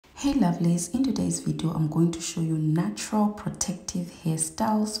Hey lovelies, in today's video I'm going to show you natural protective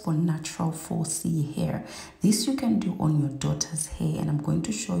hairstyles for natural 4C hair. This you can do on your daughter's hair, and I'm going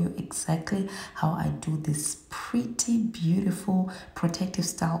to show you exactly how I do this pretty beautiful protective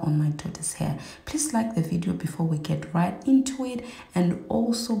style on my daughter's hair. Please like the video before we get right into it. And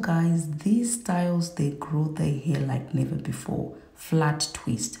also guys, these styles, they grow their hair like never before. Flat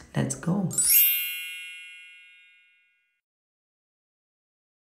twist. Let's go.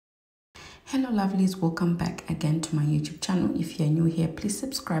 Hello lovelies, welcome back again to my YouTube channel. If you're new here, please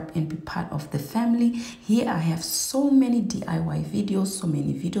subscribe and be part of the family. Here I have so many DIY videos, so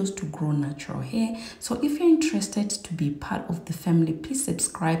many videos to grow natural hair. So if you're interested to be part of the family, please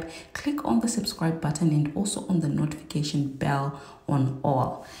subscribe. Click on the subscribe button and also on the notification bell on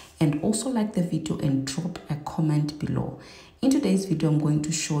all. And also like the video and drop a comment below. In today's video, I'm going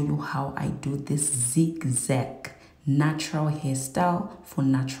to show you how I do this Zig Zag natural hairstyle for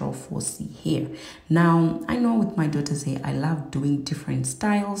natural 4C hair. Now, I know with my daughter's hair, I love doing different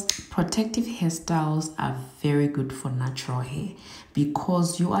styles. Protective hairstyles are very good for natural hair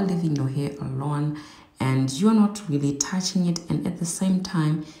because you are leaving your hair alone and you're not really touching it, and at the same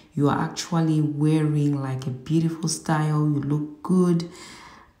time, you are actually wearing like a beautiful style. You look good.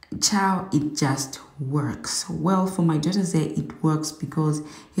 Child, it just works. Well, for my daughter's hair, it works because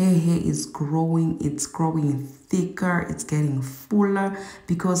her hair is growing. It's growing thicker. It's getting fuller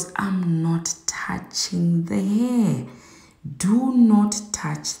because I'm not touching the hair. Do not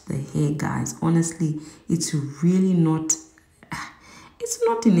touch the hair, guys. Honestly, it's really not, it's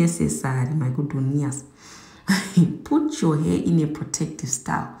not necessary, my good ones. Put your hair in a protective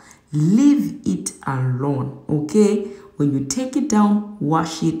style. Leave it alone, okay? When you take it down,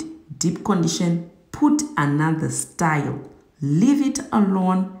 wash it, deep condition, put another style. Leave it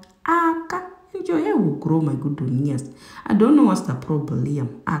alone. And your hair will grow, my good ones. I don't know what's the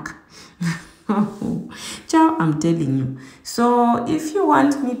problem. Ciao, I'm telling you. So if you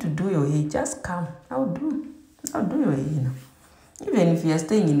want me to do your hair, just come. I'll do your hair now. Even if you are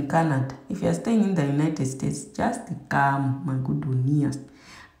staying in Canada, if you are staying in the United States, just come, my good ones.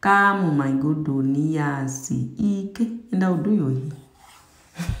 Come, my good ones. And I'll do your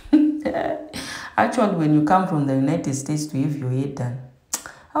hair. Actually, when you come from the United States to have your hair done,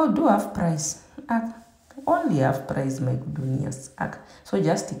 I'll do half price. Only half price, my good ones. So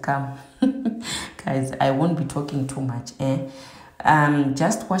just come. Guys, I won't be talking too much.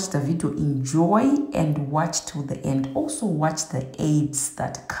 Just watch the video, enjoy, and watch till the end. Also watch the ads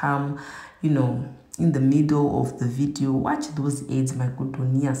that come, in the middle of the video. Watch those ads, my good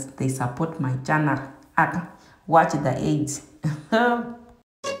ones. They support my channel. Watch the ads.